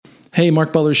Hey,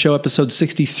 Mark Butler Show, episode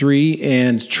 63,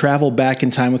 and travel back in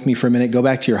time with me for a minute. Go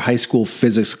back to your high school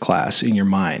physics class in your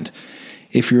mind.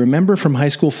 If you remember from high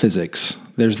school physics,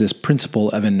 there's this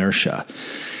principle of inertia.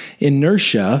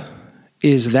 Inertia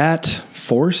is that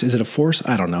force. Is it a force?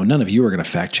 I don't know. None of you are going to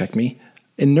fact check me.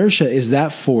 Inertia is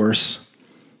that force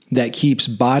that keeps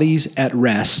bodies at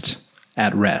rest,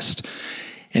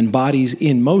 and bodies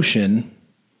in motion.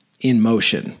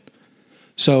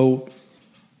 So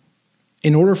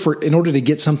in order to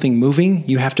get something moving,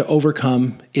 you have to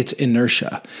overcome its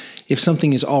inertia. If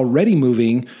something is already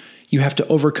moving, you have to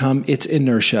overcome its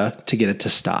inertia to get it to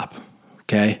stop.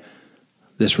 Okay?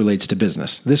 This relates to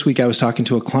business. This week I was talking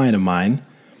to a client of mine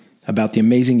about the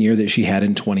amazing year that she had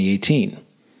in 2018.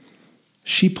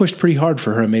 She pushed pretty hard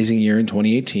for her amazing year in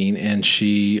 2018, and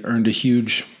she earned a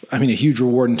huge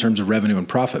reward in terms of revenue and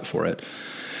profit for it.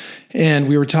 And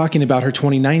we were talking about her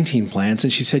 2019 plans,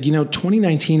 and she said,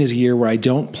 2019 is a year where I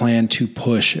don't plan to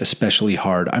push especially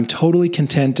hard. I'm totally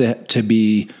content to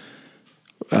be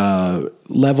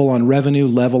level on revenue,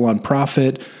 level on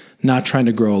profit, not trying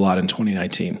to grow a lot in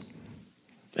 2019.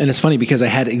 And it's funny because I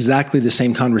had exactly the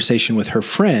same conversation with her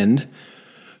friend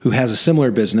who has a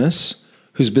similar business,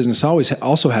 whose business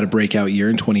also had a breakout year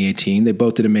in 2018. They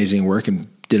both did amazing work and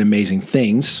did amazing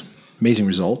things, amazing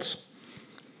results.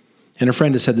 And her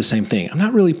friend has said the same thing. I'm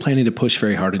not really planning to push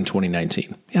very hard in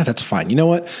 2019. Yeah, that's fine. You know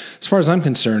what? As far as I'm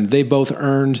concerned, they both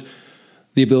earned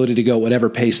the ability to go whatever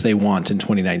pace they want in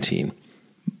 2019.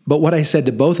 But what I said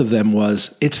to both of them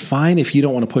was, it's fine if you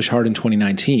don't want to push hard in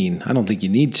 2019. I don't think you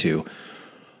need to.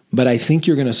 But I think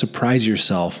you're going to surprise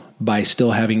yourself by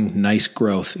still having nice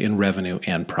growth in revenue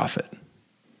and profit.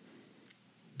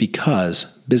 Because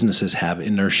businesses have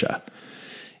inertia.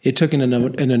 It took an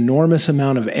enormous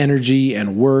amount of energy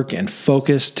and work and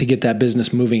focus to get that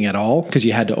business moving at all because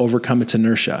you had to overcome its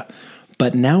inertia.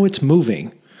 But now it's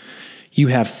moving. You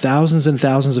have thousands and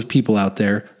thousands of people out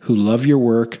there who love your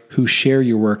work, who share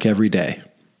your work every day,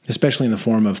 especially in the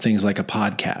form of things like a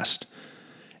podcast.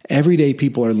 Every day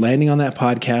people are landing on that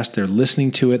podcast, they're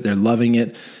listening to it, they're loving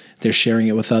it, they're sharing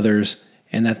it with others,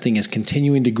 and that thing is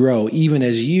continuing to grow even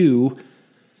as you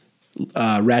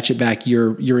ratchet back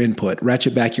your input,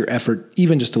 ratchet back your effort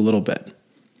even just a little bit.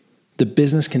 The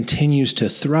business continues to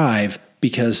thrive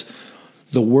because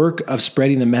the work of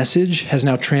spreading the message has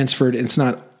now transferred. It's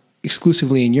not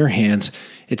exclusively in your hands.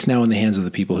 It's now in the hands of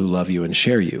the people who love you and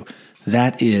share you.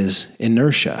 That is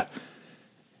inertia.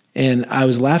 And I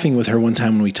was laughing with her one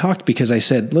time when we talked because I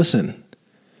said, listen,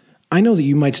 I know that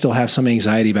you might still have some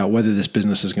anxiety about whether this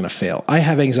business is going to fail. I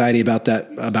have anxiety about that,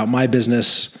 about my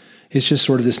business. It's just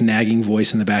sort of this nagging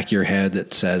voice in the back of your head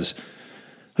that says,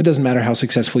 it doesn't matter how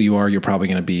successful you are, you're probably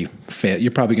going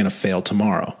to fail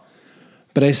tomorrow.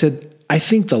 But I said, I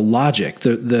think the logic,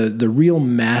 the real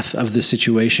math of the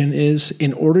situation is,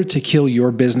 in order to kill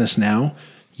your business now,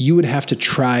 you would have to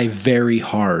try very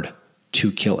hard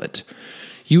to kill it.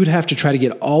 You would have to try to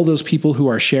get all those people who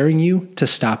are sharing you to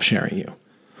stop sharing you.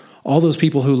 All those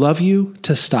people who love you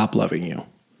to stop loving you.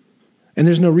 And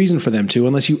there's no reason for them to,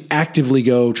 unless you actively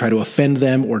go try to offend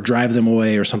them or drive them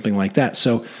away or something like that.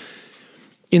 So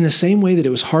in the same way that it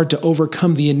was hard to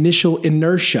overcome the initial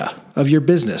inertia of your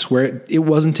business, where it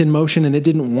wasn't in motion and it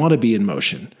didn't want to be in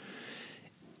motion,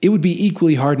 it would be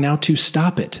equally hard now to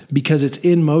stop it because it's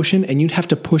in motion and you'd have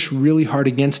to push really hard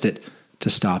against it to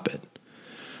stop it.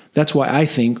 That's why I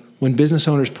think when business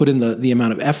owners put in the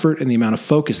amount of effort and the amount of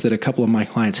focus that a couple of my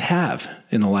clients have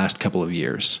in the last couple of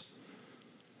years,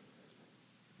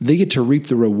 they get to reap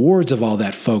the rewards of all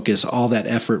that focus, all that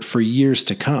effort for years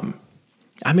to come.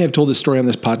 I may have told this story on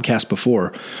this podcast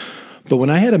before, but when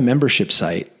I had a membership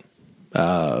site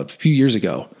a few years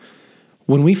ago,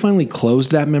 when we finally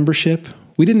closed that membership,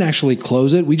 we didn't actually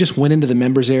close it. We just went into the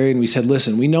members area and we said,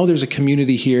 listen, we know there's a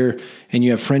community here and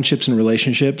you have friendships and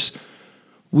relationships.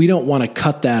 We don't want to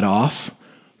cut that off,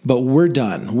 but we're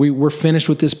done. We're finished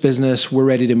with this business. We're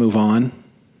ready to move on.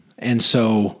 And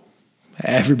so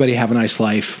everybody have a nice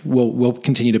life. We'll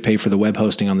continue to pay for the web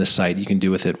hosting on this site. You can do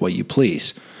with it what you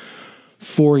please.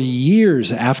 For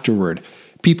years afterward,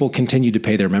 people continued to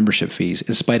pay their membership fees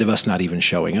in spite of us not even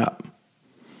showing up.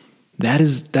 That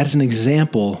is an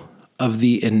example of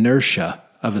the inertia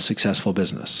of a successful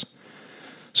business.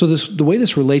 So the way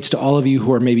this relates to all of you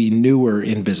who are maybe newer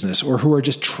in business or who are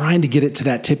just trying to get it to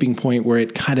that tipping point where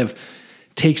it kind of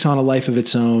takes on a life of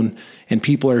its own and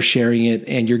people are sharing it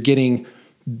and you're getting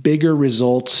bigger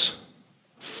results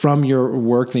from your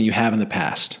work than you have in the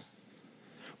past.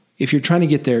 If you're trying to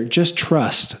get there, just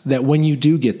trust that when you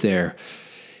do get there,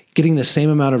 getting the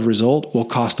same amount of result will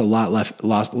cost a lot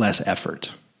less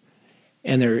effort.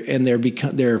 And there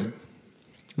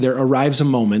arrives a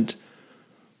moment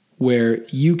where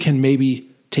you can maybe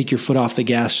take your foot off the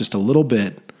gas just a little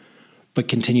bit, but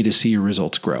continue to see your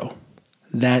results grow.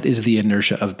 That is the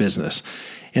inertia of business.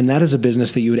 And that is a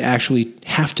business that you would actually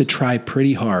have to try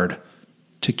pretty hard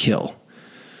to kill.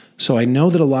 So I know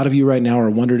that a lot of you right now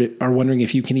are wondering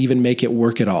if you can even make it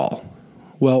work at all.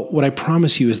 Well, what I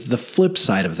promise you is the flip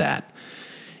side of that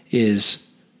is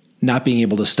not being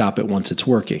able to stop it once it's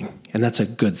working. And that's a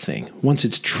good thing. Once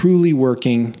it's truly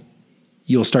working,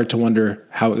 you'll start to wonder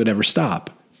how it would ever stop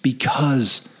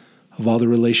because of all the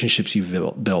relationships you've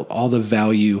built, all the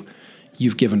value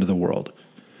you've given to the world.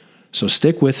 So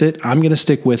stick with it. I'm going to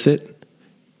stick with it.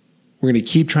 We're going to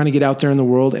keep trying to get out there in the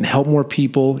world and help more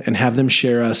people and have them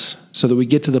share us so that we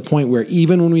get to the point where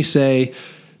even when we say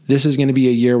this is going to be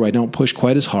a year where I don't push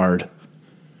quite as hard,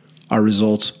 our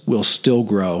results will still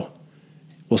grow.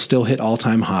 We'll still hit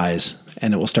all-time highs,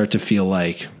 and it will start to feel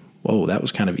like, whoa, that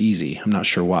was kind of easy. I'm not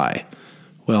sure why.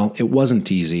 Well, it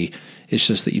wasn't easy. It's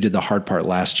just that you did the hard part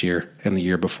last year and the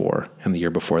year before and the year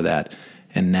before that.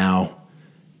 And now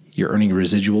you're earning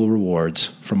residual rewards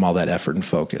from all that effort and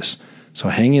focus. So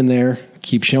hang in there,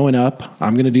 keep showing up.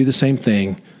 I'm going to do the same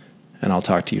thing, and I'll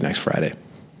talk to you next Friday.